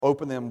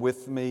Open them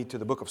with me to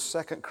the book of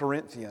 2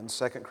 Corinthians,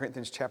 2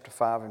 Corinthians chapter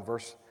 5 and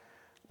verse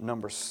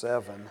number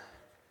 7.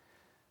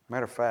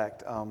 Matter of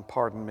fact,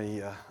 pardon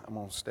me, I'm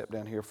going to step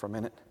down here for a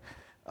minute.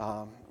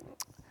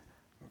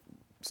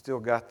 Still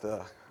got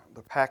the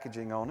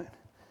packaging on it,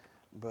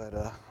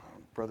 but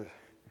brother,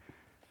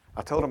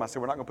 I told him, I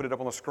said, we're not going to put it up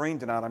on the screen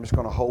tonight, I'm just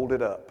going to hold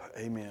it up.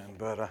 Amen.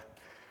 But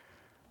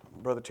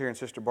Brother Terry and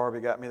Sister Barbie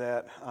got me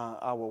that.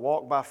 I will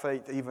walk by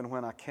faith even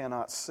when I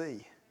cannot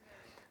see.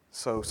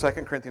 So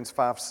 2 Corinthians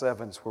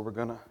 5:7 is where we're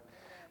going to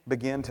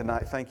begin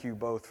tonight. Thank you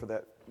both for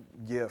that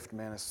gift,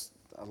 man.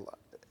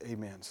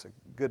 Amen. It's a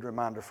good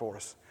reminder for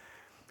us.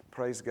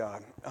 Praise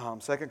God.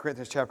 2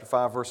 Corinthians chapter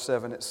 5, verse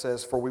 7, it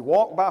says, "For we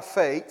walk by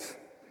faith,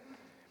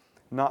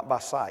 not by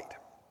sight."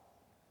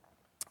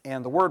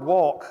 And the word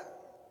walk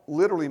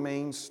literally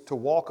means to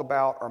walk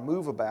about or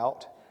move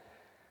about.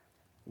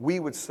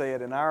 We would say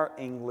it in our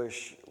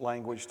English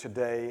language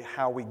today,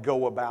 how we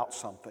go about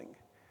something.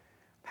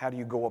 How do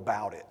you go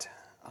about it?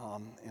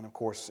 And of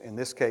course, in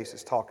this case,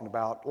 it's talking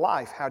about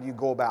life. How do you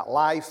go about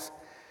life?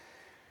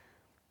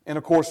 And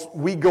of course,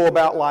 we go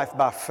about life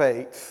by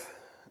faith,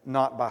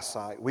 not by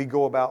sight. We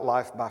go about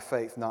life by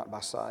faith, not by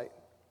sight.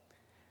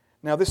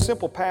 Now, this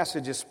simple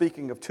passage is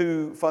speaking of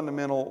two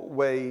fundamental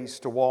ways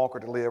to walk or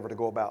to live or to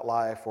go about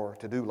life or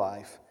to do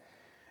life,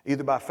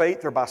 either by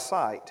faith or by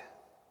sight.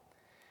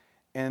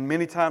 And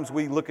many times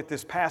we look at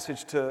this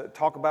passage to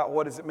talk about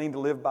what does it mean to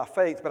live by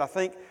faith, but I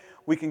think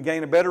we can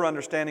gain a better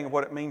understanding of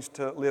what it means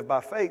to live by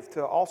faith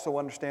to also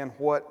understand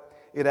what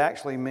it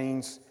actually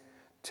means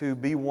to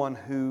be one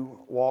who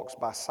walks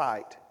by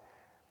sight.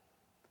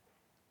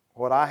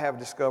 What I have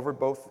discovered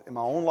both in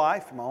my own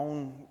life, my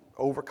own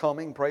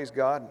overcoming, praise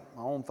God,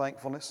 my own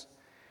thankfulness,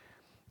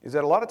 is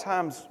that a lot of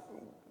times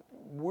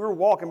we're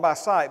walking by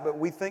sight, but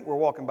we think we're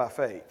walking by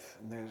faith.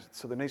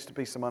 So there needs to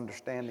be some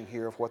understanding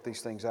here of what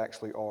these things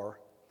actually are.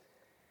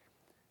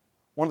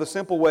 One of the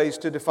simple ways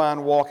to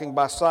define walking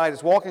by sight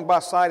is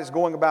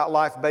going about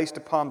life based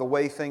upon the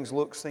way things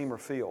look, seem, or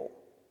feel.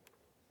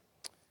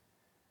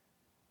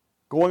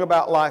 Going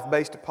about life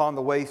based upon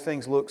the way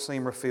things look,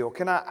 seem, or feel.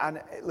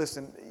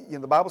 Listen,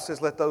 the Bible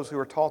says, let those who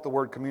are taught the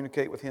word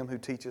communicate with him who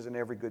teaches in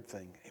every good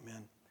thing.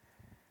 Amen.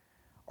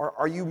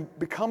 Are you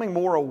becoming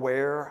more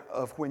aware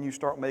of when you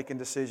start making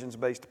decisions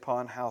based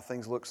upon how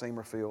things look, seem,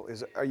 or feel?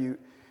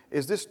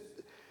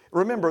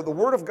 Remember, the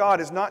Word of God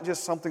is not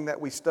just something that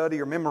we study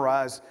or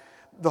memorize.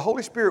 The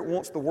Holy Spirit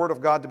wants the Word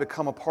of God to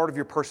become a part of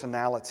your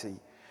personality.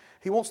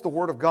 He wants the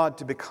Word of God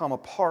to become a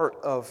part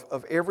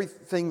of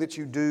everything that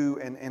you do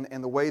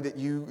and the way that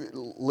you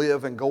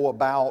live and go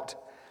about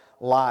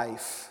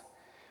life.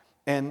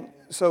 And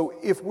so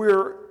if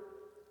we're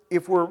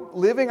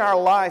living our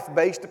life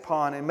based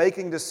upon and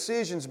making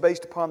decisions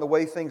based upon the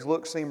way things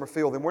look, seem, or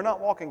feel, then we're not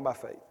walking by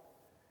faith.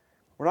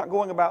 We're not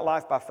going about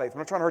life by faith.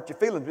 We're not trying to hurt your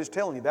feelings. I'm just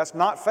telling you, that's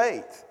not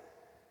faith.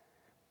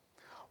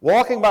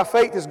 Walking by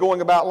faith is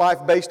going about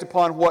life based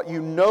upon what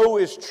you know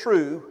is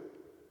true,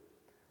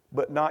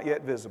 but not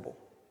yet visible.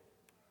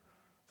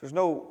 There's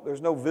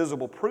no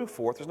visible proof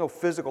for it. There's no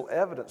physical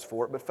evidence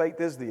for it, but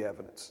faith is the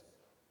evidence.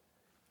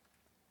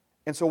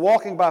 And so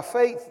walking by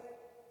faith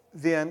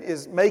then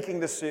is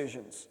making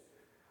decisions,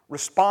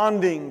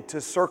 responding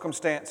to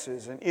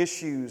circumstances and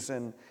issues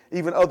and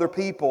even other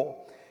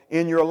people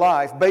in your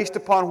life based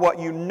upon what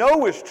you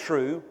know is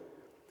true,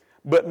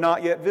 but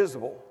not yet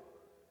visible.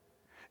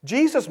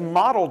 Jesus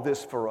modeled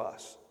this for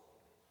us.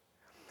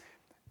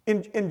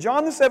 In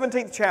John the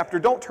 17th chapter,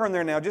 don't turn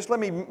there now, just let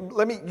me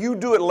you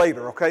do it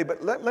later, okay?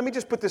 But let me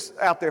just put this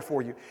out there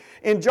for you.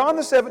 In John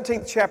the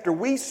 17th chapter,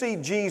 we see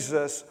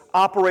Jesus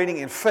operating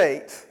in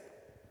faith.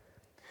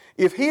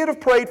 If he had have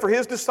prayed for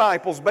his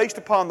disciples based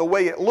upon the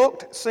way it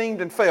looked,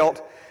 seemed, and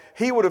felt,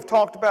 he would have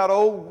talked about,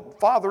 "Oh,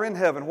 Father in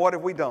heaven, what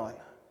have we done?"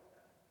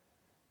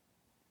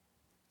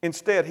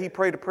 Instead, he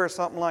prayed a prayer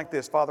something like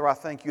this: "Father, I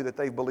thank you that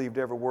they've believed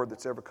every word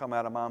that's ever come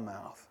out of my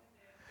mouth.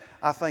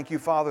 I thank you,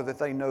 Father, that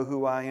they know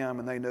who I am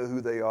and they know who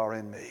they are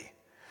in me.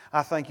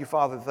 I thank you,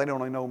 Father, that they don't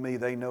only know me,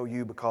 they know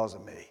you because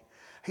of me."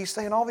 He's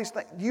saying all these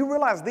things. You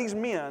realize these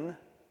men,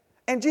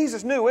 and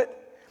Jesus knew it,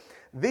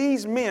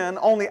 these men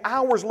only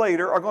hours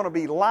later are going to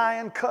be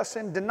lying,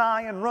 cussing,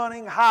 denying,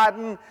 running,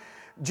 hiding.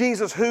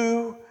 Jesus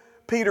who?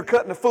 Peter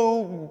cutting a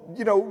fool,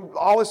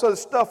 all this other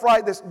stuff,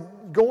 right? That's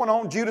going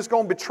on. Judas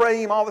going to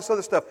betray him, all this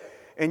other stuff.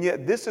 And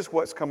yet this is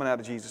what's coming out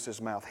of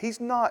Jesus' mouth. He's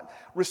not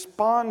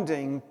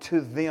responding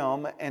to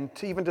them and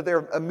even to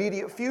their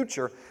immediate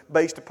future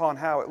based upon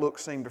how it looked,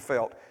 seemed, or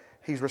felt.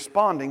 He's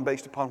responding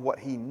based upon what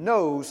he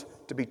knows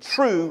to be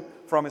true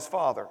from his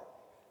Father.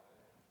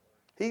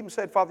 He even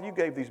said, "Father, you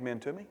gave these men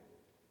to me.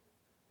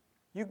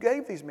 You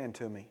gave these men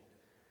to me."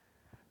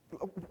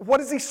 What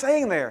is he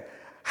saying there?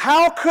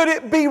 How could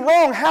it be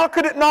wrong? How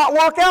could it not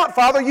work out,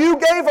 Father? You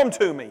gave them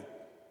to me.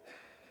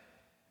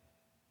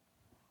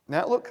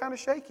 Now it looked kind of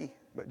shaky,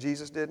 but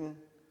Jesus didn't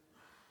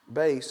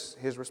base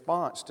his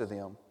response to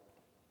them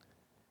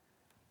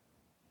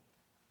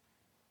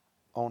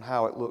on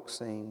how it looks,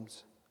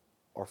 seems,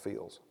 or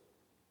feels.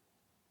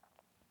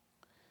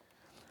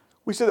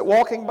 We see that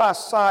walking by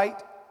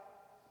sight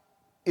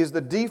is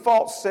the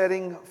default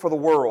setting for the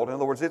world. In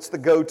other words, it's the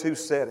go-to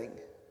setting.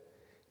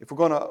 If we're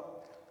going to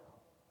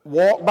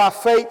walk by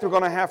faith, we're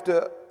going to have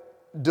to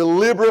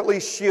deliberately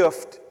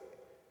shift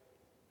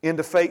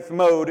into faith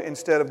mode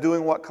instead of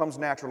doing what comes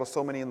natural to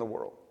so many in the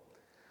world.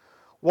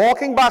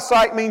 Walking by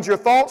sight means your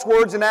thoughts,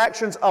 words, and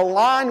actions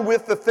align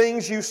with the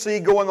things you see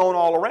going on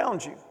all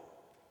around you.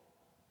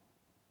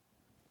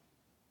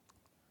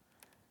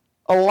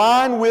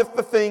 Align with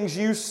the things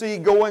you see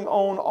going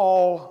on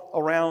all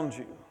around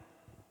you.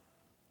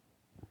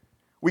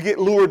 We get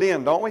lured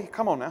in, don't we?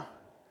 Come on now.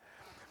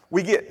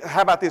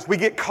 How about this? We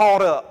get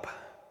caught up.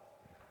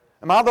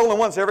 Am I the only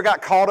one that's ever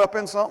got caught up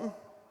in something?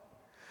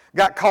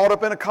 Got caught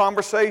up in a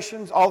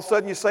conversation. All of a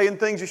sudden you're saying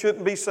things you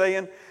shouldn't be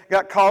saying.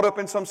 Got caught up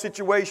in some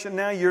situation.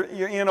 Now you're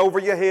in over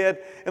your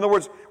head. In other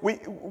words,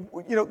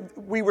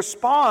 we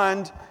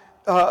respond.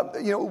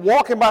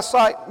 Walking by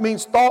sight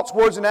means thoughts,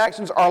 words, and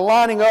actions are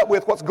lining up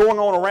with what's going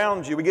on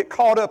around you. We get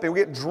caught up and we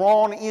get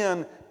drawn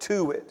in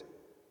to it.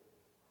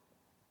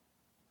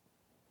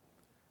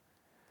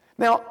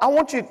 Now, I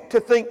want you to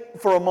think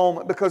for a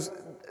moment, because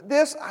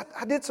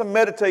I did some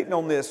meditating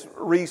on this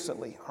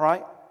recently, all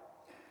right?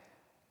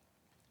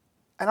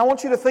 And I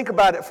want you to think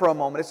about it for a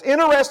moment. It's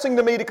interesting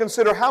to me to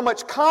consider how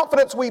much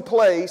confidence we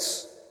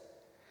place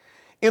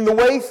in the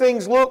way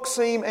things look,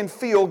 seem, and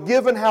feel,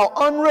 given how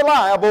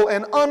unreliable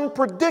and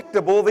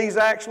unpredictable these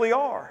actually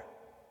are.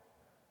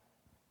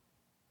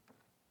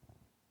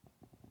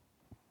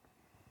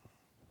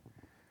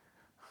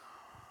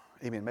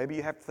 Amen. Maybe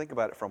you have to think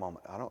about it for a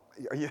moment.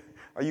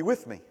 Are you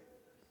with me?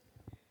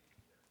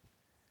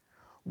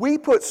 We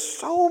put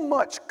so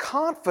much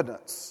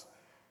confidence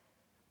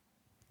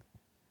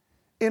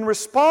in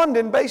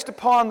responding based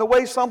upon the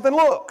way something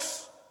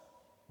looks.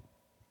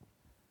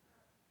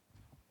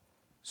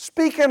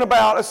 Speaking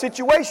about a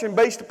situation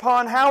based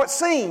upon how it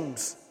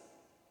seems.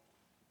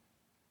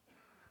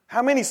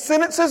 How many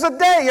sentences a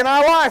day in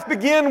our life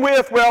begin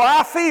with, well,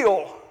 I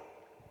feel.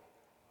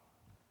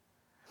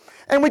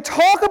 And we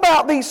talk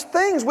about these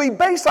things. We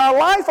base our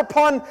life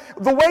upon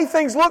the way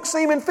things look,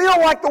 seem, and feel,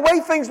 like the way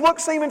things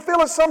look, seem, and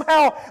feel is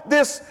somehow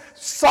this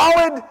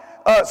solid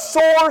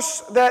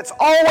source that's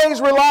always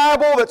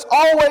reliable, that's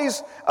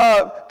always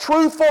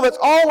truthful, that's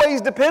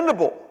always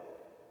dependable.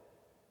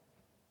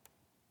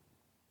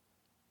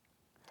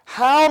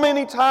 How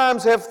many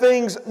times have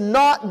things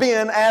not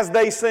been as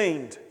they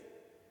seemed?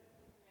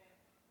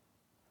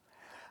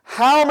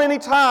 How many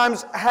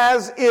times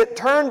has it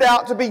turned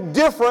out to be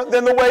different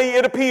than the way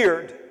it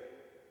appeared?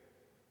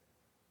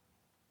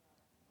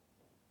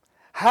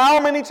 How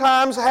many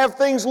times have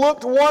things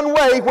looked one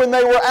way when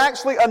they were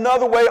actually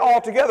another way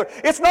altogether?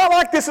 It's not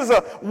like this is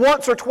a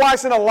once or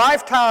twice in a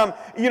lifetime,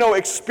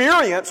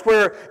 experience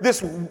where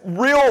this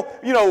real,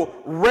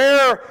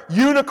 rare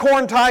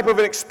unicorn type of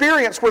an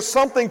experience where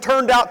something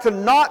turned out to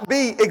not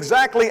be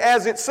exactly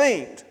as it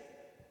seemed.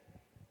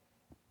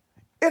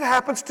 It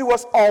happens to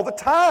us all the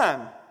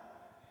time.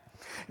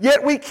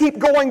 Yet we keep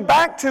going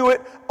back to it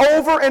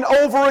over and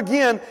over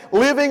again,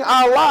 living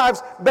our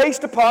lives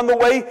based upon the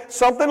way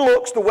something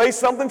looks, the way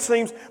something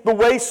seems, the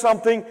way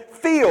something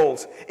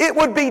feels. It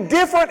would be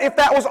different if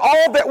that was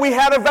all that we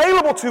had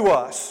available to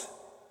us.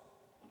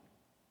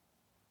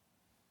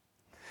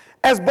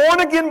 As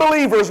born-again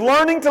believers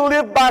learning to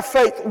live by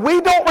faith,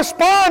 we don't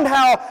respond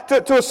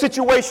to a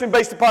situation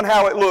based upon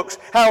how it looks,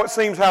 how it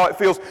seems, how it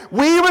feels.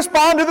 We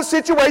respond to the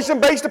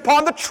situation based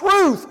upon the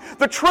truth.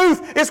 The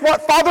truth is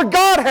what Father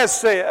God has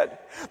said.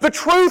 The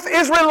truth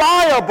is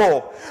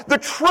reliable. The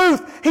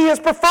truth, He has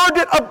preferred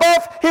it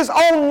above His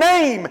own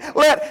name.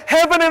 Let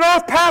heaven and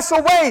earth pass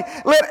away.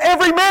 Let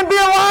every man be a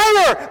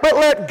liar, but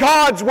let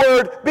God's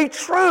word be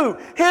true.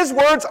 His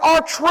words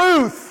are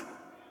truth.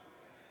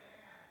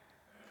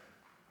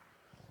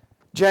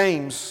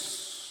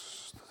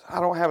 James,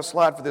 I don't have a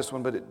slide for this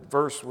one, but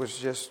verse was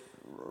just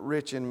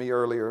rich in me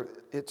earlier.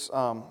 It's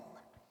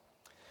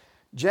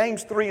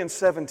James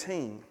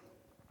 3:17.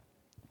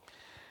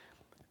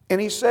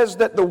 And he says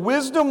that the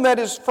wisdom that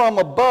is from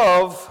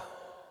above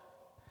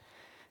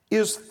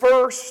is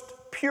first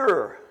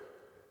pure,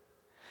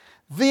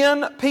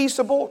 then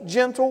peaceable,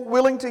 gentle,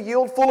 willing to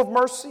yield, full of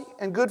mercy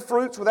and good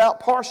fruits,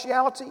 without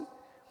partiality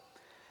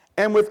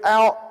and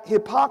without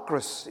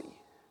hypocrisy.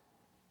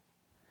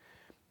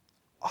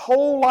 A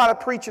whole lot of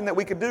preaching that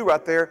we could do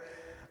right there.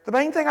 The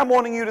main thing I'm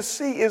wanting you to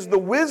see is the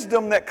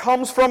wisdom that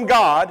comes from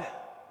God.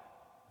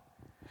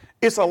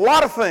 It's a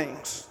lot of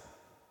things.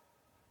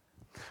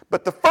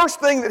 But the first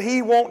thing that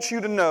He wants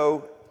you to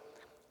know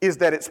is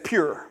that it's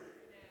pure.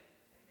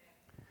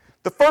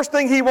 The first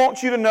thing He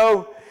wants you to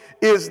know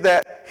is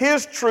that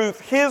His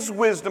truth, His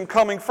wisdom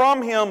coming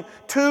from Him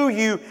to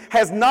you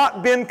has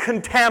not been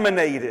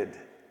contaminated.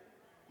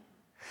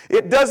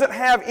 It doesn't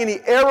have any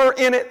error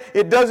in it.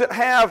 It doesn't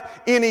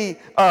have any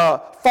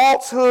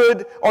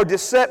falsehood or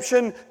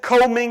deception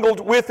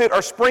commingled with it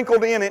or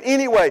sprinkled in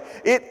any way.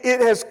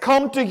 It has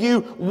come to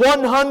you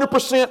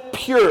 100%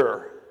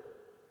 pure,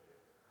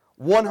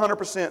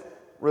 100%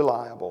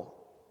 reliable.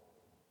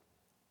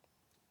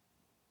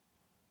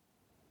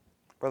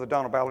 Brother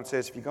Donald Ballard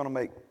says if you're going to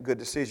make good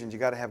decisions, you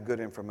got to have good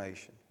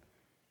information.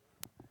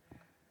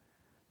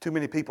 Too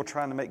many people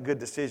trying to make good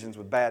decisions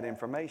with bad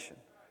information.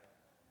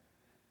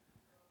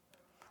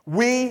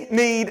 We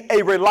need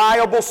a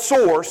reliable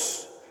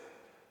source,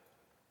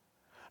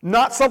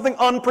 not something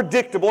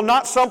unpredictable,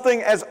 not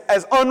something as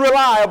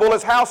unreliable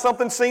as how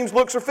something seems,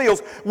 looks, or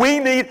feels. We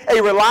need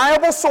a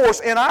reliable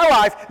source in our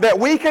life that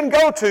we can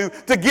go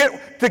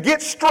to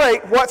get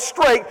straight what's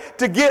straight,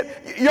 to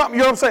get, you know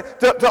what I'm saying,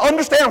 to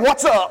understand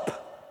what's up.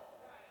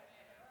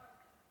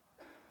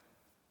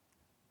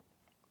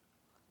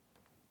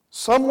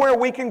 Somewhere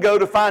we can go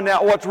to find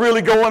out what's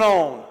really going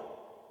on,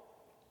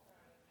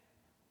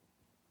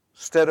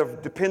 instead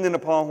of depending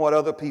upon what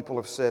other people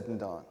have said and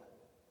done.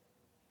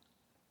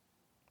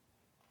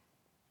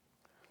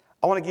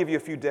 I want to give you a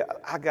few,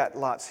 I got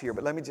lots here,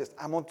 but I'm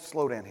going to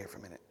slow down here for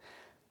a minute.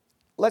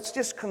 Let's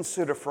just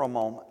consider for a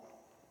moment.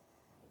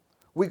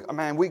 We're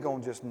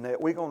going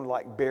to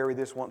like bury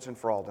this once and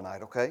for all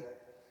tonight, okay?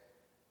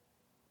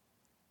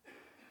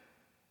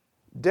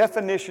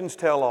 Definitions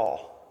tell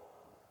all.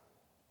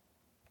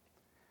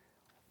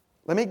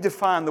 Let me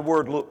define the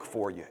word look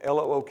for you,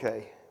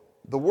 L-O-O-K.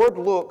 The word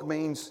look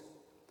means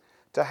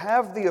to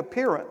have the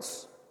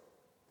appearance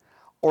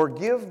or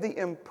give the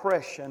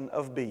impression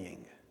of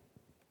being.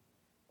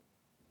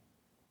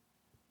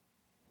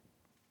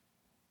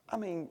 I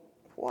mean,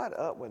 what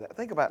up with that?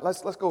 Think about it.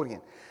 Let's go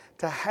again.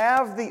 To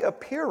have the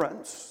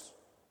appearance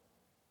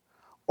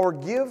or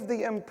give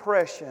the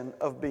impression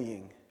of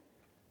being.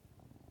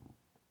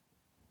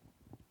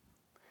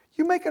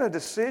 You making a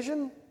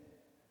decision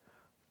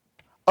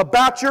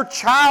about your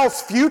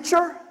child's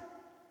future,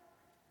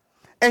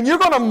 and you're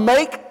going to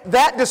make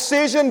that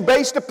decision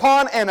based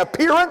upon an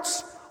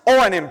appearance or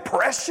an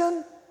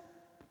impression?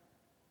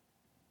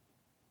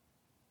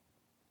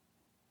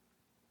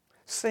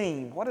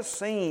 Seem. What does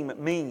seem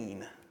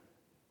mean?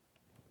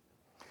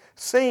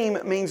 Seem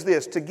means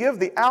this: to give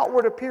the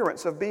outward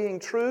appearance of being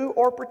true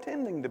or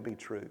pretending to be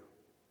true.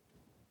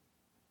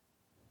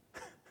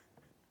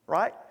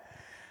 Right?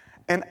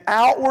 An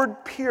outward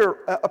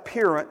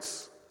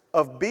appearance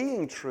of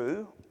being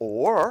true,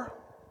 or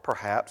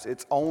perhaps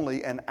it's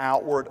only an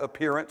outward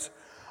appearance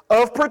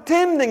of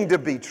pretending to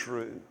be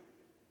true.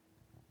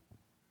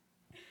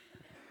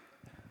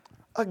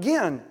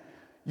 Again,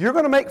 you're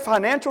going to make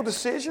financial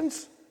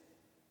decisions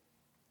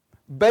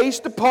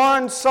based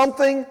upon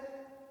something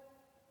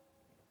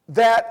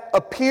that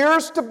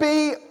appears to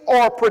be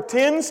or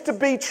pretends to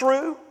be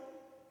true.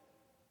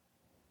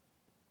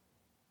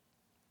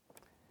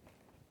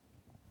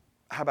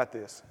 How about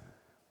this?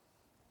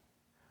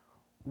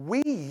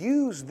 We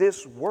use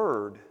this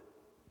word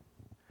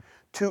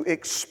to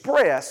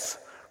express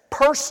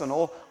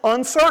personal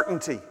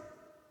uncertainty.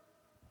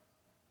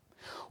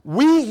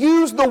 We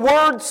use the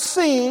word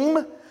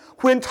seem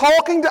when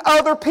talking to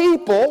other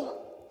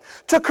people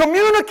to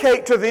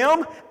communicate to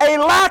them a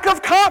lack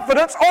of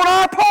confidence on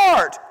our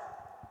part.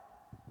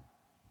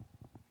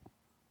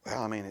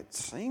 Well, I mean, it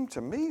seemed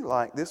to me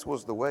like this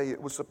was the way it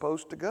was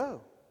supposed to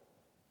go.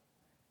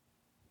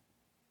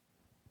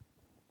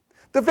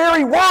 The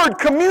very word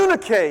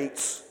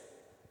communicates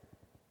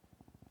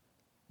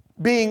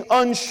being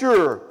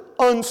unsure,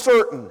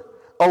 uncertain,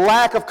 a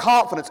lack of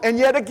confidence. And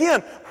yet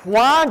again,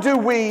 why do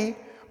we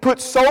put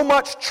so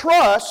much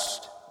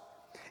trust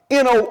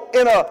in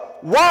a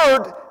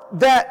word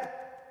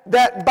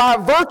that by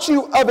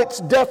virtue of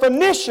its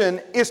definition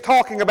is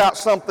talking about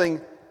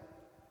something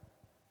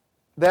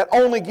that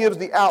only gives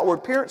the outward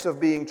appearance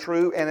of being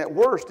true, and at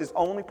worst is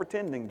only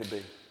pretending to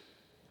be?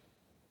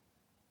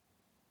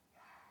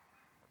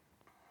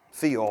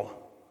 Feel.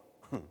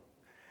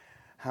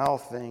 How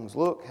things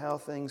look, how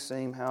things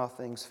seem, how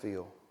things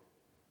feel.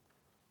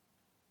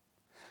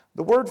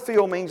 The word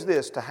feel means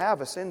this: to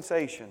have a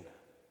sensation.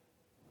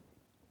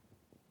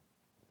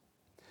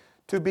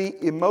 To be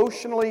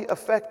emotionally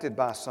affected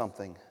by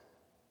something.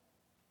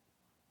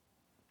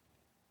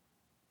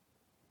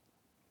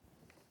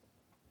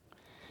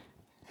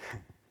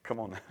 Come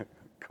on now.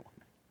 Come on.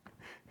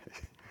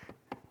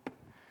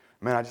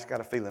 Man, I just got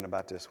a feeling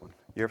about this one.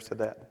 You ever said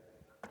that?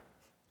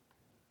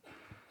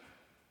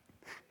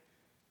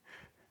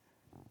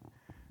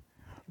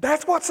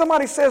 That's what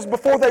somebody says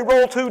before they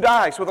roll 2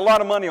 dice with a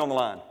lot of money on the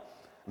line.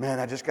 Man,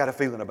 I just got a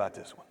feeling about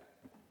this one.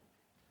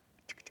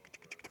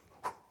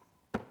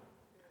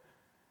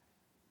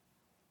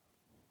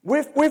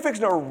 We're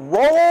fixing to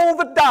roll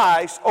the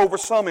dice over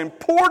some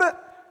important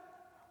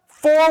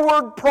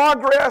forward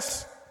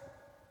progress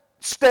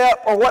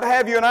step or what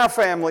have you in our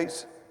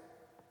families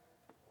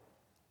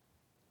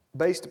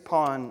based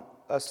upon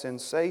a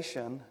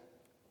sensation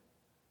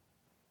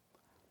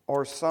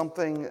or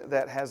something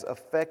that has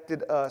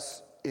affected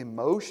us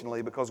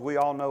emotionally, because we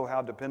all know how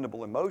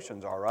dependable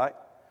emotions are, right?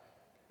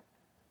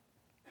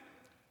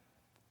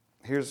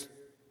 Here's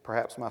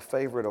perhaps my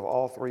favorite of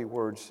all 3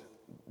 words,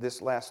 this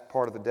last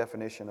part of the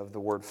definition of the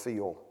word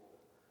feel.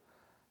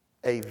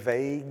 A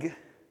vague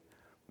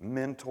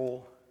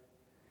mental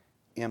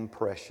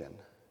impression.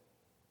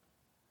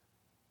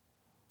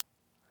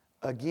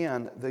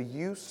 Again, the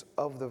use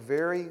of the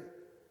very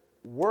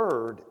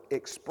word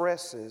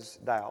expresses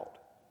doubt.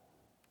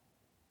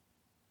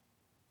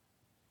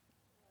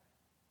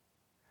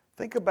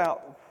 Think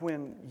about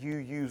when you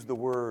use the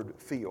word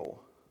feel.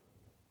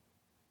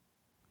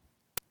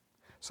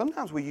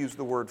 Sometimes we use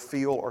the word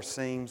feel or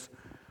seems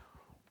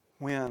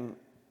when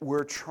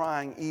we're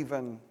trying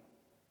even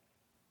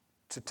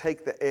to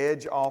take the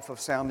edge off of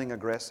sounding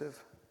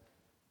aggressive.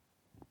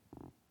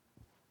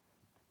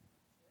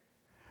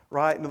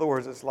 Right? In other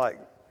words, it's like,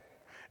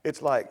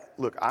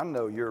 look, I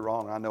know you're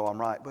wrong, I know I'm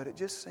right, but it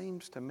just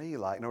seems to me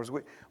like, in other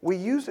words, we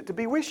use it to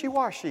be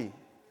wishy-washy.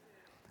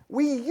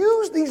 We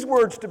use these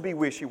words to be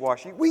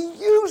wishy-washy. We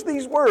use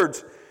these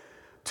words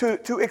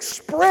to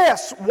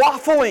express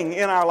waffling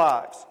in our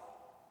lives.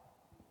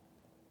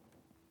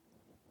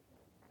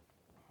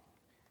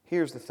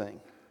 Here's the thing.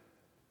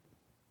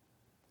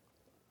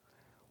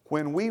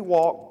 When we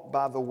walk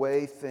by the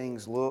way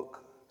things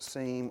look,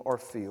 seem, or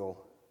feel,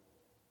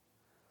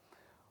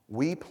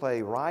 we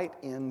play right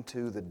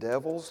into the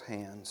devil's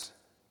hands,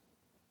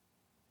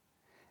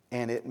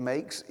 and it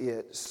makes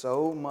it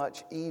so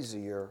much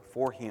easier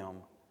for him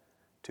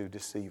to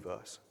deceive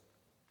us.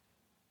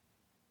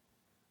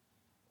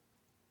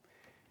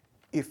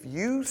 If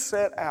you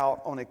set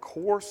out on a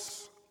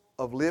course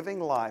of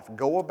living life,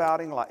 going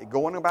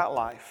about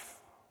life,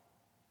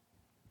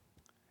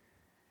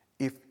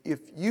 if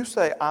you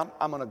say, I'm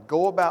going to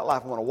go about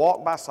life, I'm going to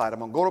walk by sight, I'm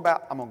going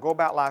to go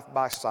about life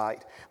by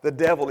sight, the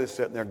devil is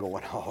sitting there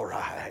going, all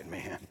right,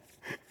 man,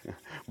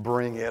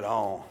 bring it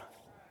on.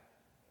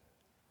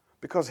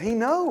 Because he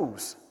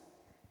knows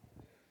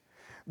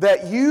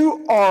that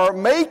you are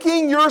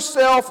making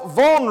yourself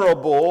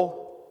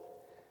vulnerable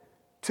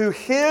to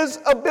his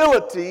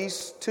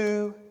abilities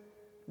to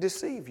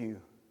deceive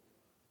you.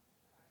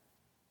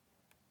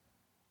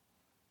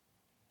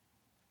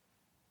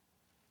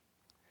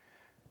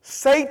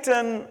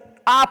 Satan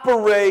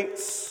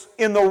operates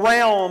in the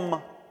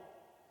realm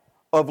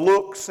of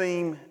look,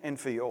 seem, and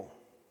feel.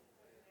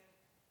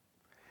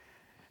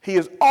 He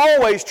is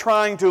always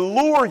trying to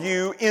lure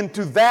you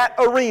into that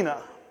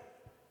arena.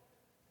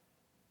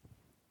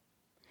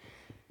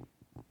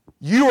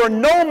 You are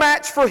no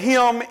match for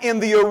him in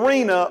the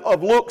arena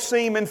of look,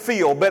 seem, and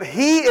feel, but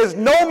he is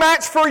no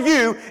match for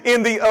you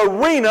in the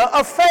arena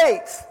of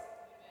faith.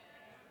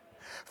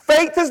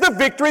 Faith is the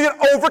victory that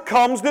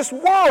overcomes this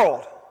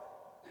world.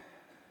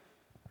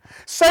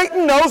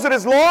 Satan knows that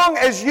as long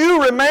as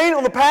you remain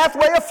on the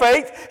pathway of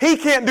faith, he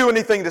can't do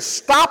anything to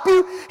stop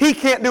you. He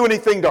can't do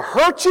anything to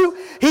hurt you.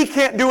 He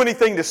can't do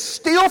anything to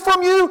steal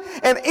from you.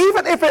 And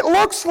even if it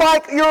looks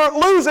like you're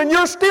losing,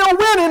 you're still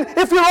winning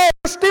if you're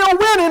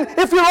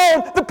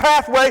on the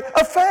pathway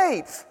of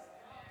faith.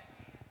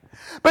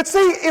 But see,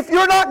 if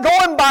you're not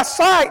going by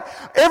sight,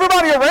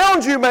 everybody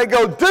around you may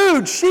go,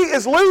 dude, she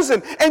is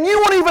losing. And you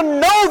won't even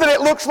know that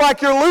it looks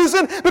like you're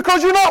losing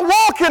because you're not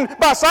walking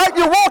by sight,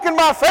 you're walking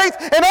by faith.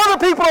 And other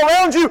people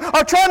around you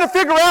are trying to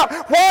figure out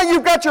why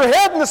you've got your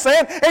head in the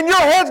sand, and your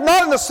head's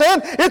not in the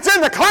sand, it's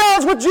in the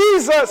clouds with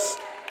Jesus.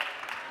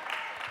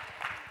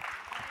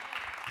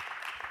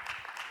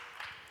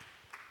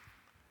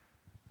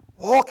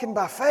 Walking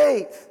by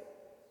faith.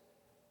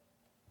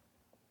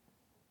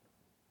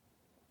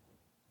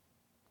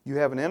 You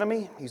have an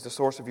enemy. He's the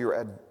source of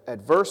your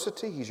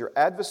adversity. He's your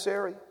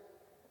adversary.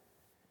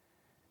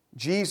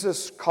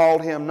 Jesus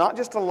called him not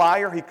just a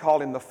liar, he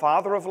called him the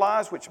father of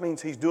lies, which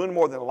means he's doing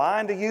more than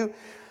lying to you.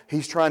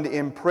 He's trying to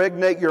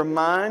impregnate your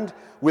mind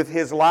with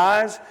his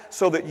lies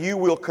so that you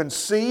will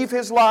conceive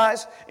his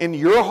lies in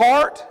your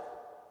heart.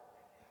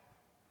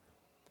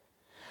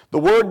 The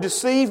word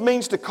deceive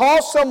means to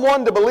cause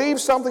someone to believe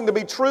something to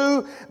be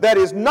true that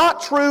is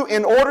not true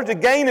in order to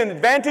gain an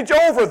advantage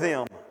over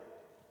them.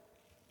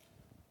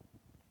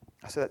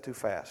 I said that too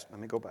fast. Let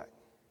me go back.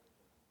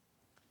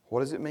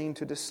 What does it mean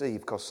to deceive?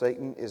 Because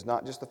Satan is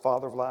not just the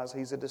father of lies,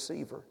 he's a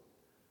deceiver.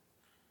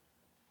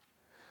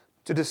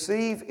 To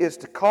deceive is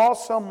to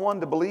cause someone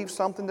to believe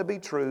something to be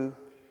true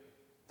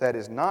that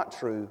is not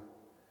true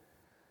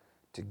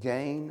to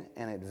gain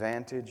an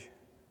advantage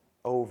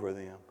over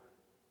them.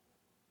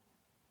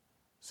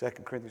 2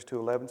 Corinthians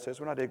 2:11 says,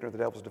 we're not ignorant of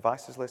the devil's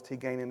devices lest he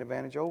gain an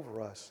advantage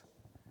over us.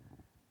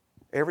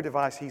 Every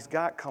device he's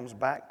got comes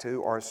back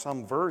to or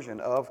some version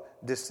of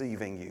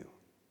deceiving you.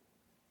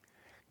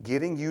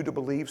 Getting you to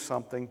believe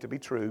something to be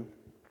true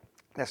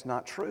that's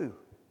not true.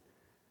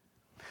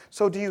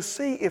 So do you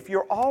see, if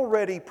you're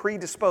already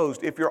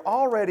predisposed, if you're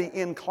already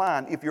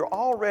inclined, if you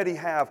already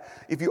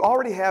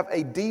have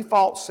a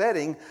default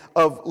setting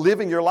of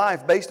living your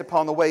life based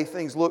upon the way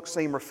things look,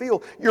 seem, or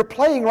feel, you're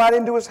playing right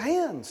into his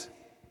hands.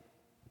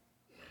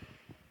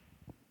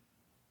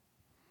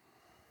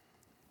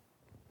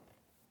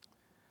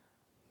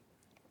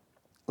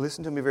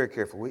 Listen to me very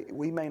carefully.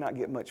 We may not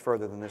get much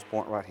further than this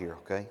point right here,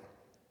 okay?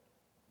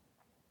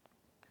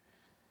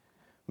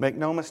 Make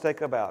no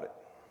mistake about it.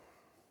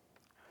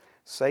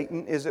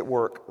 Satan is at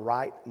work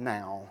right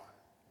now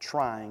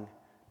trying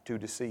to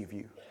deceive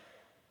you.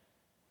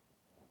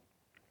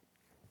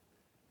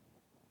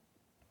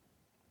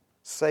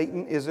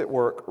 Satan is at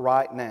work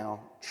right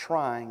now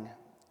trying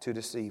to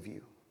deceive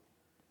you.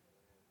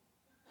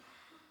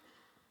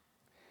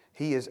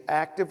 He is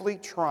actively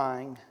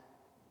trying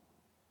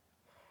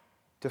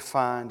to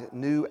find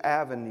new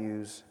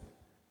avenues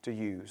to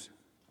use.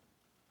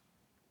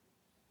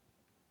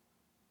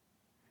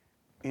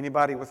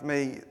 Anybody with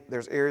me?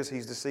 There's areas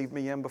he's deceived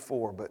me in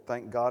before, but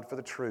thank God for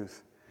the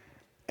truth.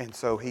 And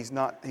so he's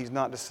not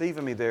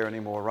deceiving me there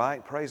anymore,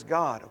 right? Praise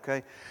God,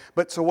 okay?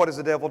 But so what does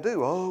the devil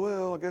do? Oh,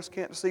 well, I guess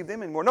can't deceive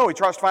them anymore. No, he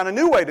tries to find a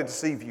new way to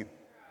deceive you.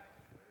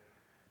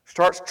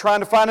 Starts trying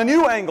to find a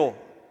new angle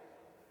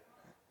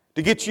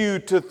to get you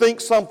to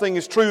think something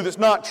is true that's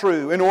not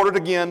true in order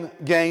to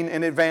gain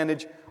an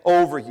advantage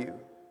over you.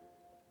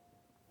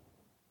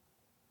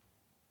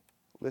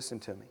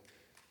 Listen to me.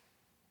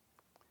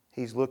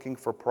 He's looking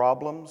for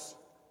problems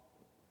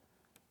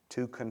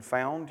to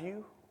confound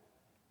you,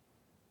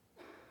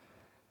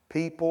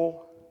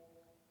 people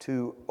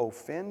to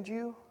offend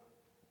you,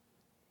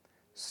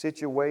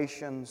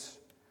 situations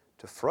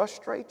to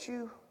frustrate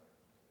you,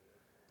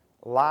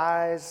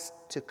 lies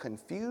to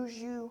confuse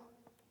you,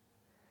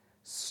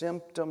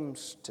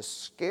 symptoms to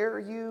scare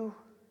you,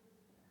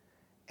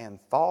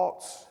 and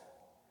thoughts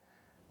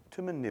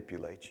to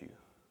manipulate you.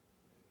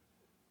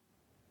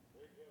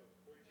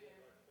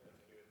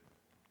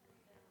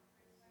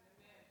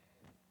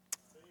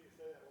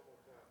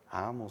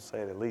 I'm going to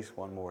say it at least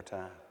one more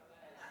time.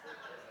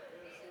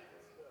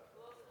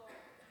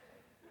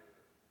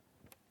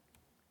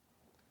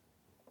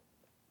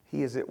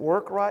 He is at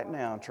work right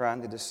now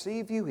trying to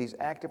deceive you. He's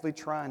actively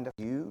trying to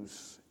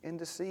use in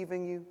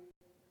deceiving you.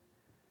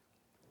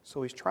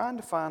 So he's trying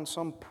to find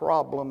some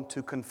problem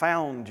to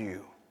confound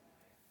you.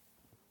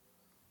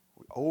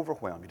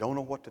 Overwhelm. You don't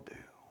know what to do.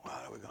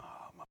 Oh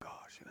my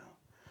gosh,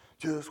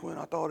 just when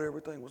I thought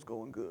everything was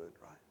going good,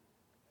 right?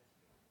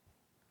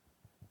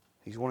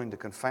 He's wanting to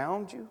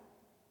confound you.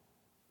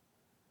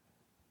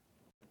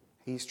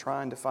 He's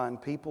trying to find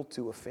people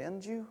to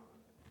offend you.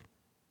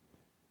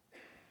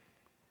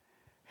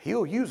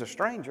 He'll use a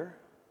stranger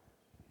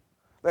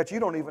that you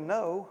don't even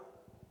know,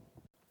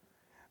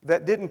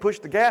 that didn't push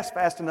the gas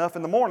fast enough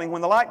in the morning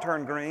when the light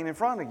turned green in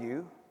front of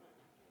you.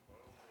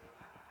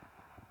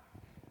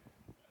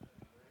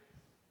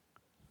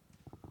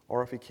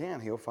 Or if he can,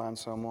 he'll find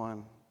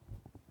someone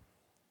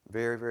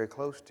very, very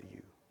close to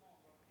you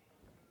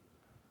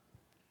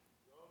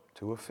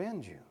to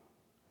offend you.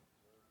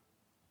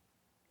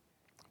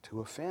 To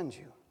offend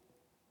you.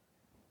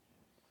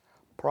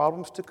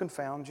 Problems to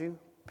confound you.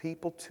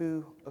 People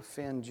to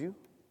offend you.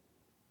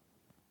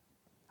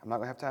 I'm not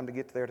going to have time to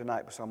get there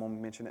tonight, so I'm going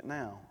to mention it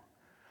now.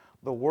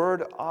 The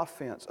word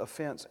offense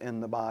in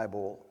the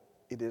Bible,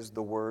 it is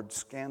the word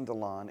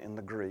scandalon in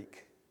the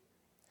Greek.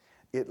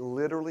 It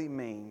literally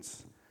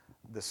means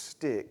the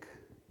stick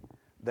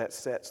that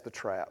sets the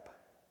trap.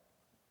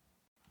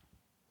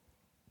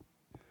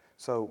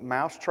 So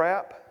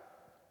mousetrap,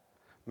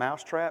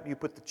 you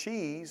put the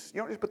cheese, you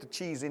don't just put the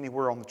cheese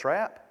anywhere on the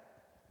trap.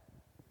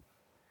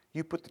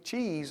 You put the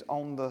cheese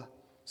on the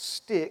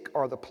stick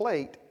or the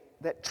plate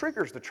that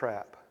triggers the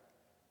trap,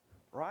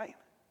 right?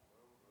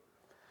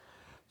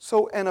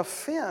 So an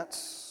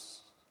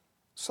offense,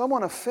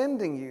 someone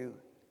offending you,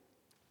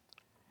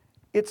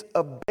 it's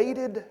a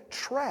baited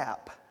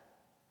trap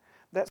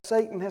that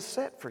Satan has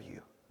set for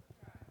you.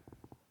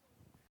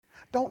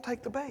 Don't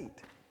take the bait.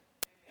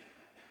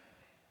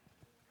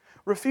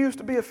 Refuse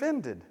to be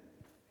offended.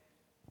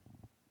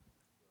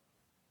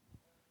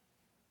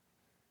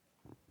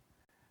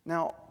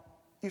 Now,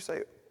 you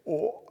say,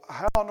 well,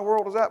 how in the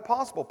world is that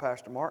possible,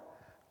 Pastor Mark?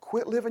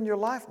 Quit living your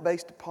life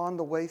based upon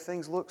the way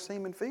things look,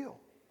 seem, and feel.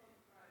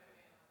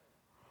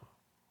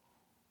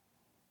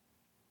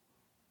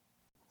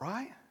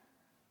 Right?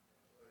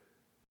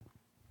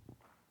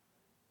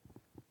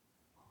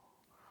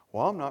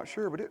 Well, I'm not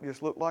sure, but it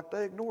just looked like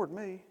they ignored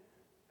me.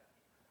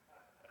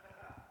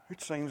 It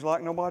seems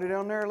like nobody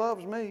down there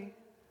loves me.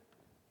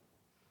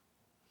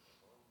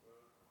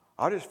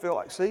 I just feel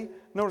like, see,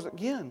 notice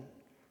again,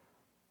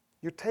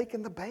 you're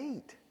taking the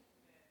bait.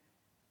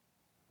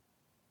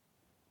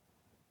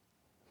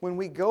 When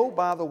we go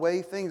by the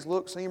way things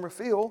look, seem, or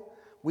feel,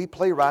 we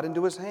play right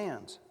into his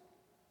hands.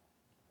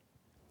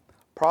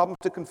 Problems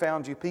to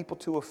confound you, people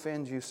to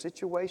offend you,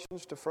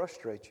 situations to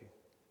frustrate you,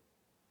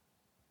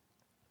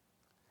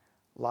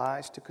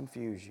 lies to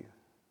confuse you,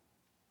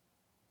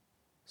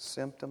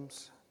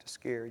 symptoms to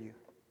scare you,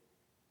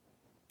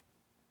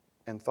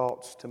 and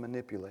thoughts to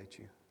manipulate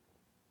you.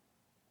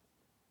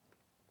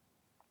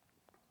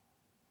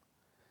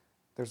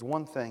 There's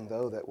one thing,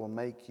 though, that will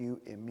make you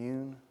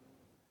immune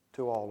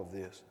to all of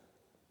this,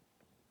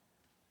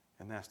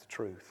 and that's the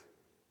truth.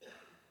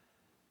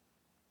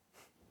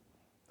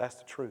 That's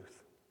the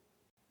truth.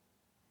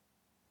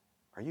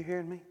 Are you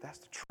hearing me? That's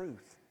the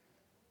truth.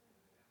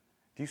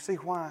 Do you see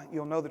why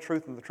you'll know the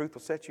truth and the truth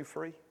will set you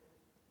free?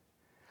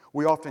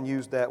 We often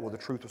use that, well, the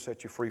truth will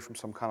set you free from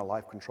some kind of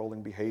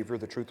life-controlling behavior.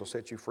 The truth will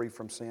set you free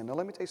from sin. Now,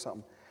 let me tell you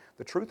something.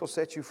 The truth will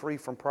set you free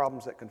from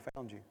problems that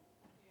confound you.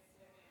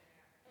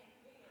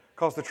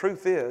 Because the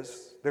truth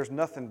is, there's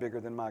nothing bigger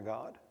than my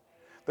God.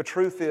 The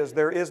truth is,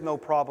 there is no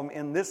problem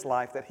in this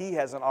life that He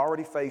hasn't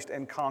already faced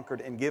and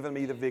conquered and given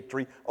me the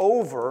victory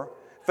over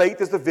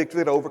Faith is the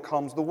victory that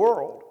overcomes the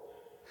world.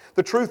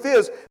 The truth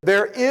is,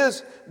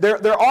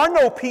 there are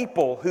no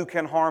people who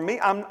can harm me.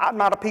 I'm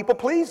not a people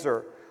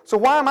pleaser. So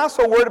why am I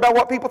so worried about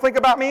what people think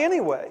about me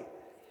anyway?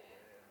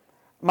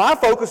 My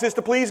focus is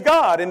to please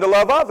God and to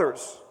love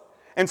others.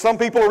 And some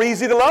people are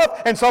easy to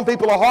love, and some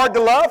people are hard to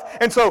love.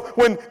 And so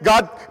when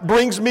God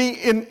brings me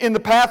in the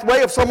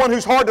pathway of someone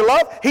who's hard to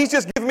love, He's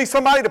just giving me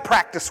somebody to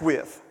practice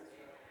with.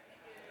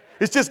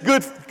 It's just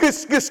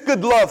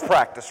good love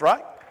practice,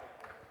 right?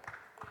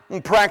 I'm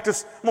going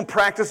to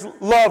practice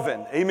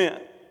loving. Amen.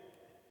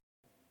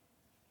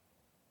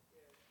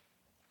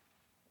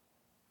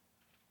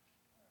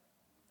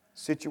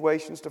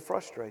 Situations to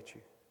frustrate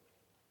you.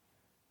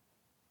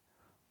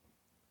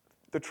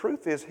 The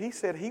truth is, He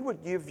said He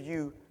would give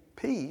you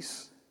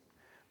peace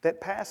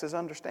that passes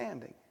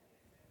understanding.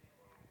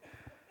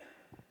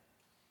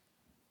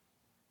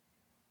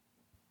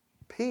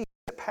 Peace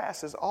that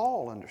passes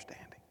all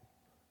understanding.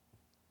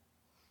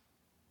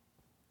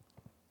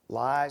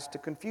 Lies to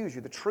confuse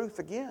you. The truth,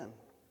 again,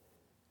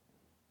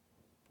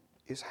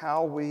 is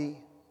how we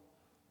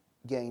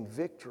gain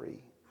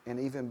victory and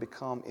even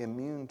become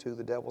immune to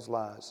the devil's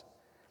lies.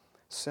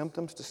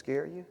 Symptoms to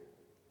scare you.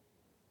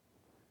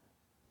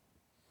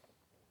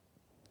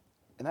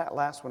 And that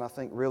last one, I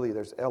think really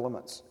there's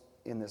elements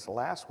in this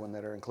last one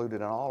that are included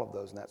in all of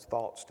those, and that's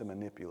thoughts to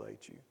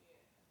manipulate you.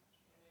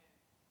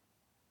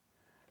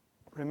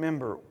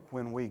 Remember,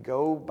 when we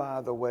go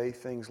by the way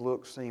things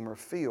look, seem, or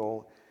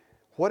feel,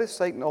 what is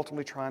Satan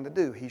ultimately trying to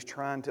do? He's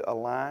trying to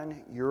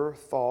align your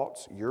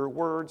thoughts, your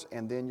words,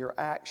 and then your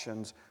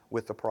actions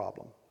with the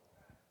problem.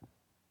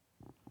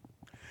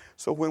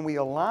 So when we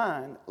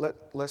align,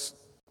 let's,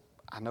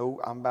 I know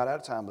I'm about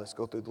out of time, let's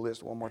go through the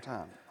list one more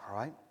time, all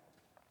right?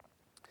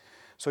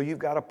 So you've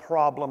got a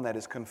problem that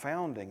is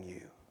confounding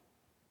you.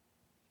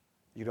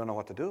 You don't know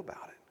what to do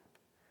about it.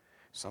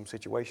 Some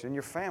situation in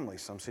your family,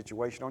 some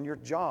situation on your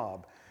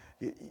job.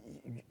 You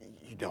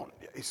don't,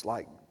 it's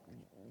like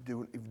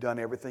you've done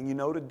everything you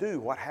know to do,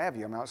 what have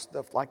you. I mean,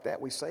 stuff like that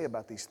we say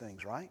about these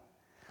things, right?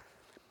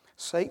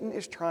 Satan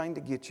is trying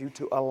to get you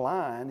to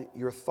align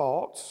your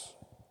thoughts,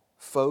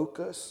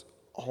 focus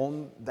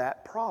on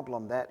that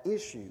problem, that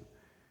issue.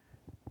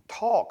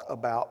 Talk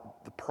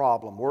about the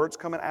problem. Words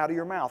coming out of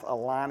your mouth,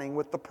 aligning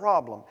with the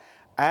problem.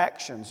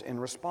 Actions in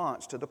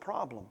response to the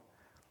problem.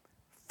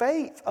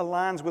 Faith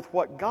aligns with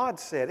what God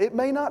said. It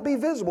may not be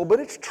visible,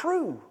 but it's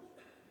true.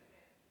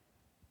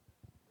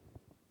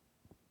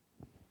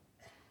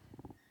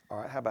 All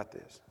right, how about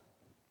this?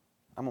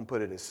 I'm going to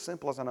put it as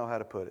simple as I know how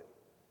to put it.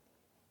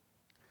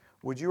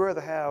 Would you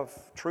rather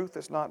have truth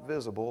that's not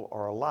visible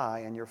or a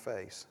lie in your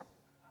face?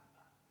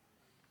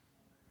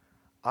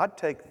 I'd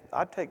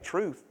take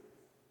truth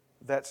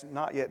that's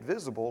not yet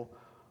visible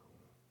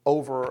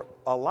over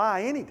a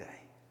lie any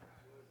day.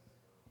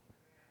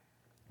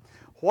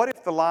 What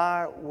if the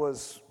lie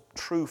was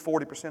true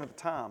 40% of the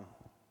time?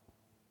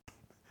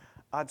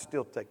 I'd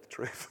still take the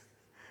truth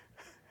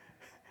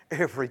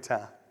every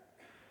time.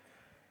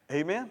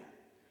 Amen?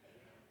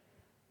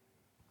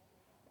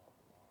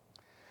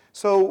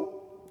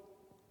 So,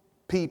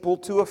 people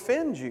to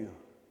offend you.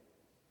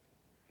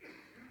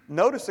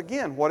 Notice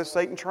again, what is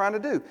Satan trying to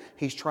do?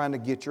 He's trying to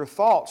get your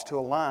thoughts to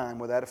align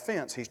with that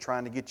offense. He's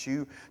trying to get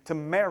you to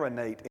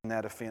marinate in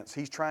that offense.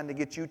 He's trying to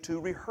get you to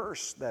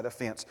rehearse that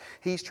offense.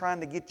 He's trying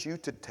to get you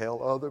to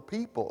tell other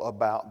people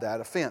about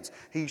that offense.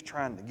 He's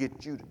trying to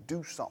get you to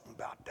do something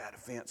about that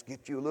offense,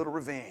 get you a little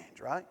revenge,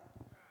 right?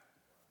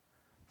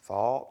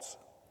 Thoughts,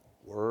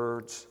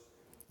 words,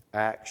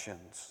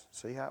 actions.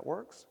 See how it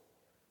works?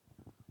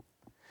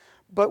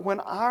 But when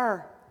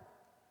our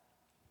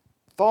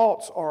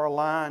thoughts are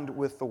aligned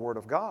with the Word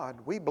of God,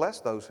 we bless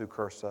those who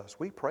curse us.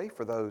 We pray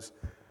for those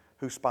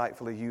who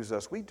spitefully use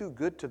us. We do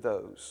good to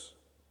those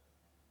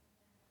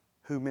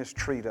who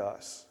mistreat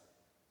us.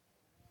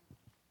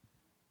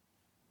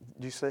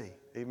 Do you see?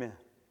 Amen.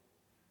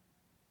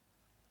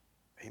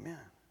 Amen.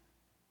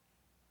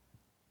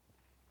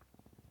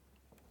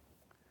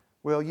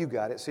 Well, you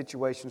got it.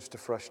 Situations to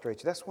frustrate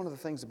you. That's one of the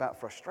things about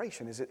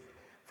frustration, is that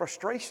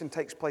frustration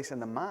takes place in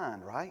the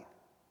mind, right?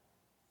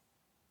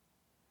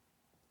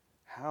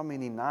 How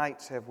many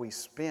nights have we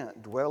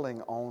spent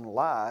dwelling on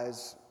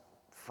lies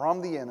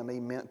from the enemy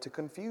meant to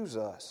confuse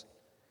us?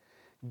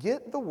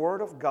 Get the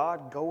Word of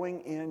God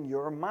going in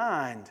your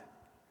mind.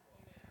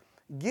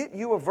 Get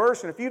you a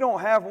verse, and if you don't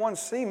have one,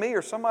 see me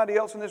or somebody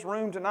else in this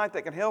room tonight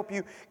that can help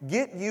you.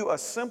 Get you a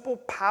simple,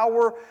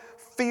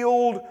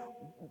 power-filled,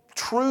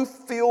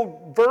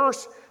 truth-filled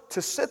verse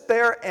to sit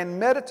there and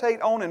meditate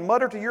on and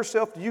mutter to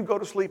yourself till you go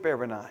to sleep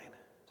every night.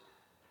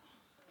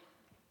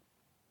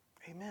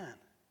 Amen.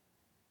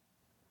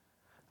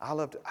 I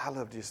love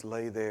to just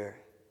lay there.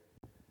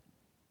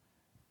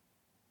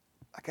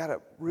 I got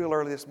up real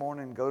early this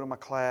morning and go to my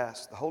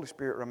class. The Holy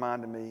Spirit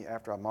reminded me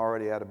after I'm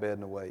already out of bed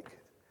and awake.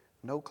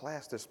 No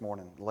class this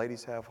morning.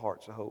 Ladies have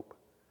hearts of hope.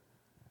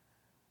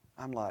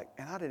 I'm like,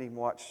 and I didn't even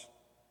watch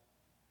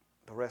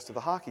the rest of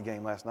the hockey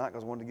game last night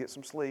because I wanted to get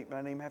some sleep, and I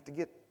didn't even have to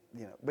get,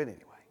 but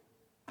anyway.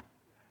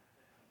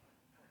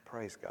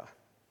 Praise God.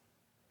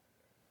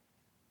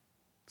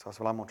 So I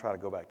said, well, I'm going to try to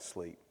go back to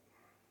sleep.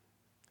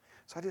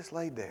 So I just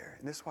laid there.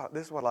 And this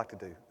is what I like to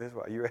do. This is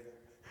what, you ready?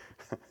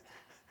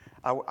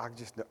 I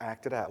just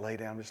acted out, lay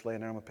down, just laying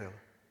there on my pillow.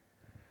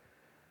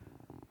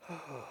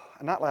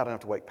 I'm not loud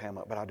enough to wake Pam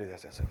up, but I do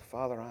this. I said,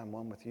 Father, I am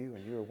one with you,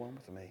 and you are one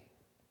with me.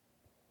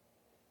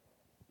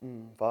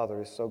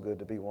 Father, it's so good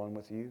to be one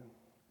with you.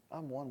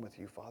 I'm one with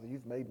you, Father.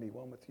 You've made me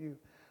one with you.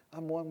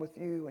 I'm one with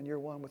you, and you're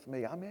one with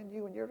me. I'm in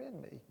you, and you're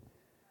in me.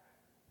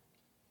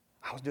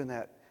 I was doing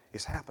that.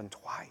 It's happened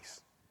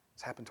twice.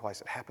 It's happened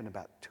twice. It happened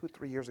about 2 or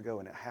 3 years ago,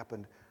 and it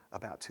happened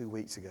about 2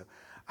 weeks ago.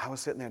 I was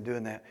sitting there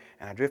doing that,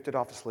 and I drifted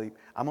off to sleep.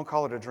 I'm going to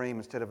call it a dream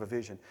instead of a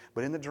vision.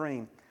 But in the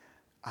dream,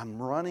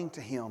 I'm running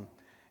to him,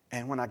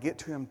 and when I get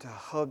to him to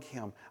hug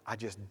him, I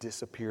just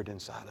disappeared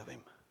inside of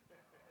him.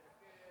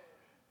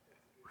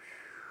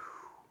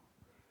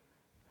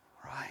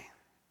 Right?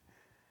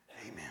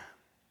 Amen.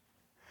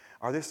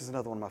 Or this is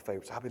another one of my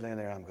favorites. I'll be laying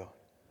there and I'm going,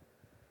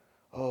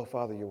 oh,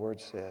 Father, your word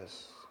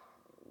says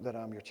that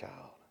I'm your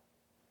child.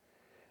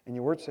 And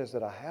your word says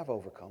that I have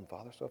overcome,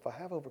 Father. So if I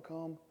have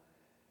overcome,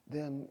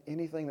 then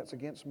anything that's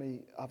against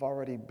me, I've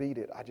already beat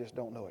it. I just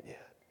don't know it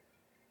yet.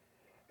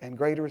 And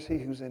greater is he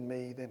who's in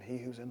me than he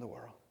who's in the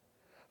world.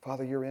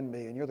 Father, you're in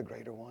me and you're the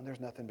greater one. There's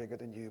nothing bigger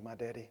than you, my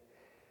daddy.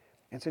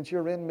 And since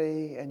you're in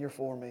me and you're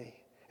for me,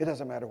 it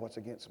doesn't matter what's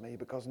against me,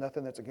 because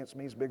nothing that's against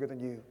me is bigger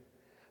than you.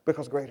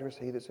 Because greater is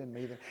he that's in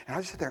me. And I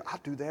just sit there and I'll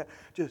do that.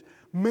 Just,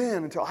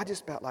 man, until I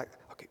just about like,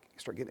 okay,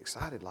 start getting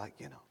excited like,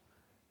 you know.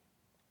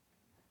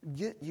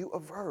 Get you a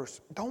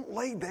verse. Don't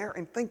lay there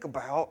and think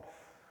about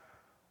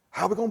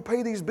how we're going to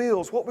pay these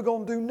bills, what we're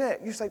going to do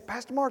next. You say,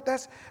 Pastor Mark,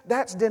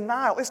 that's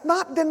denial. It's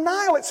not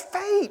denial, it's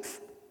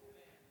faith.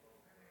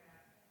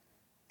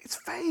 It's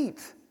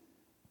faith.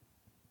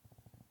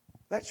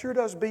 That sure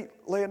does beat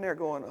laying there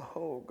going,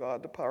 oh,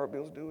 God, the power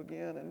bills due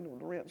again,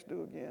 and the rent's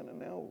due again, and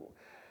now,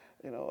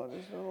 you know,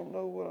 I don't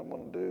know what I'm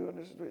going to do. And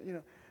this, you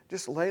know,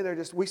 just lay there.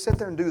 We sit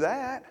there and do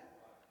that.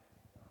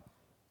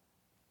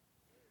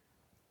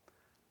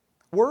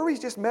 Worry's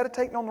just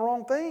meditating on the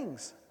wrong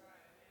things.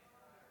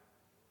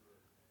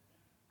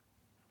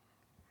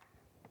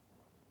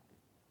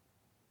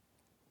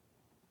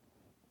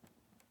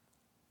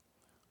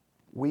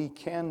 We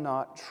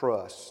cannot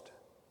trust.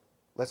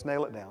 Let's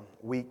nail it down.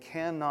 We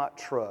cannot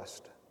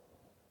trust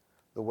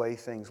the way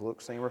things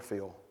look, seem, or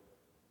feel.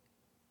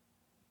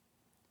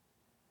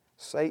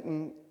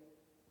 Satan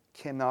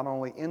can not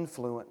only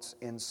influence,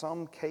 in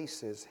some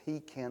cases,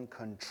 he can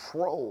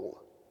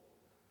control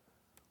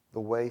the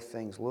way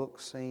things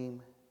look,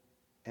 seem,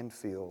 and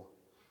feel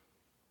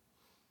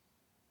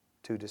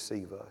to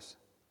deceive us.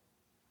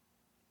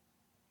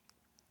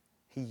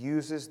 He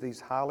uses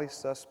these highly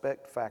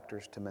suspect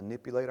factors to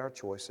manipulate our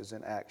choices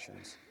and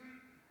actions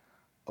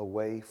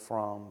away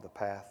from the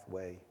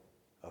pathway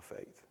of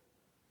faith.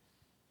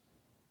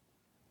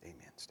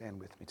 Amen. Stand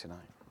with me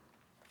tonight.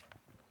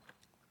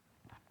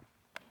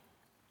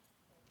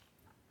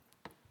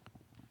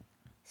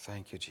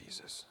 Thank you,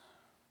 Jesus.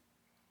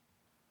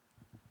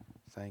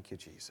 Thank you,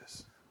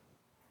 Jesus.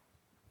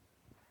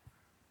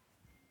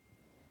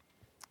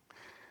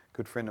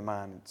 Good friend of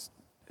mine, it's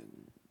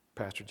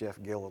Pastor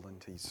Jeff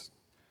Gilliland. He's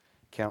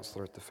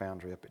counselor at the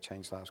Foundry up at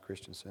Change Lives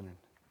Christian Center.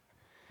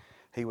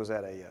 He was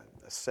at a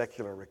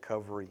secular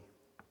recovery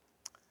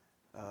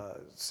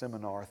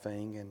seminar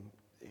thing,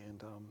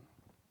 and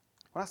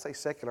when I say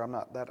secular, I'm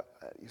not that.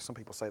 Some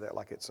people say that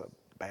like it's a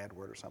bad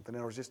word or something.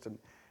 And it was just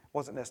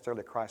wasn't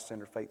necessarily a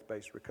Christ-centered,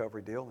 faith-based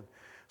recovery deal. And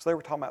so they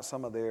were talking about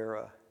some of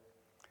their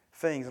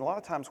things. And a lot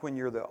of times when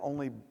you're the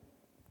only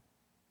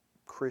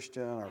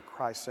Christian or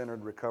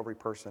Christ-centered recovery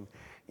person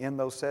in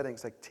those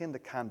settings, they tend to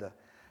kind of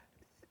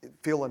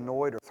feel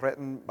annoyed or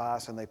threatened by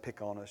us, and they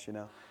pick on us, you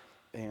know.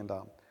 And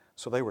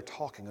so they were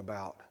talking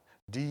about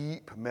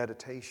deep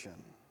meditation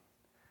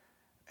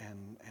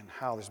and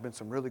how there's been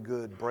some really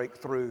good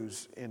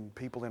breakthroughs in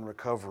people in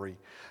recovery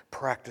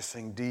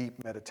practicing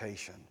deep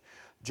meditation.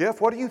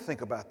 Jeff, what do you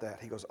think about that?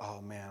 He goes,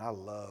 oh man, I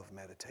love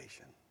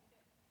meditation.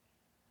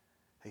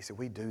 He said,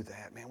 we do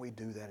that, man. We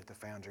do that at the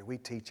Foundry. We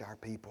teach our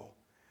people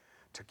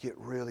to get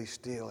really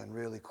still and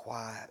really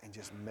quiet and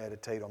just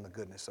meditate on the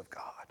goodness of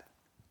God.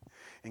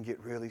 And get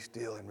really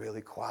still and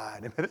really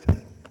quiet and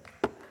meditate.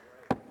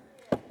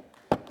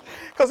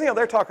 Because, you know,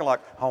 they're talking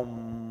like, you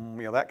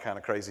know, that kind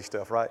of crazy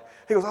stuff, right?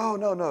 He goes, oh,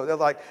 no. They're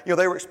like, you know,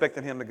 they were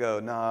expecting him to go,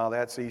 no,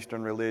 that's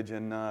Eastern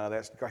religion. No,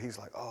 that's... He's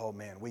like, oh,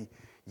 man, we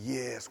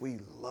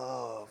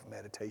love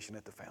meditation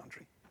at the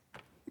Foundry.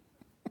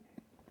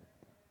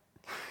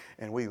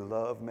 And we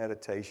love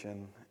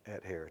meditation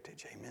at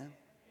Heritage. Amen?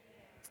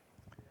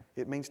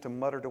 It means to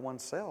mutter to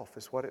oneself.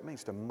 Is what it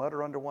means, to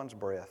mutter under one's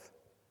breath.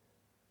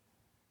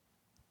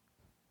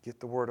 Get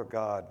the Word of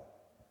God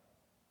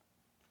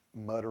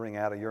muttering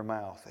out of your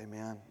mouth.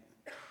 Amen.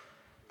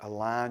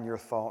 Align your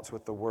thoughts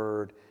with the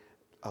Word.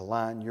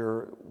 Align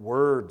your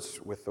words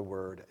with the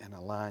Word. And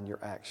align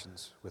your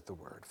actions with the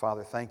Word.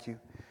 Father, thank you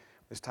for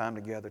this time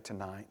together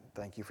tonight.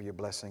 Thank you for your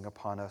blessing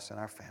upon us and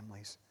our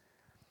families.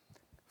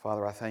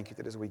 Father, I thank you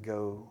that as we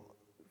go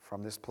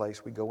from this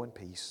place, we go in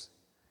peace.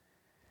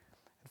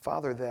 And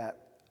Father, that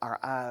our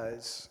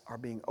eyes are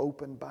being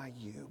opened by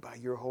you, by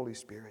your Holy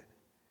Spirit,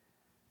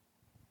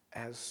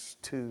 as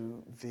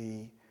to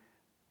the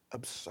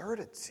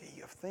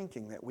absurdity of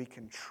thinking that we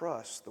can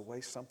trust the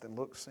way something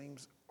looks,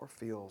 seems, or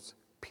feels,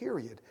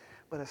 period,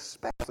 but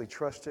especially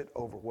trust it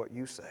over what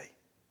you say.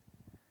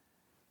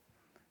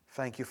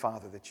 Thank you,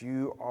 Father, that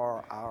you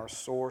are our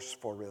source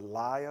for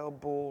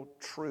reliable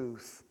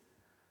truth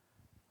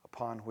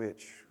upon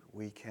which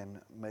we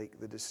can make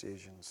the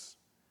decisions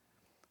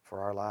for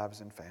our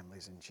lives and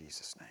families in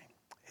Jesus' name.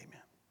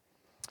 Amen.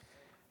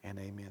 And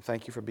amen.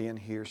 Thank you for being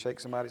here. Shake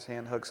somebody's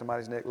hand, hug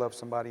somebody's neck, love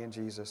somebody in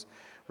Jesus.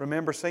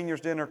 Remember,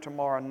 seniors dinner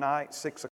tomorrow night, 6 o'clock.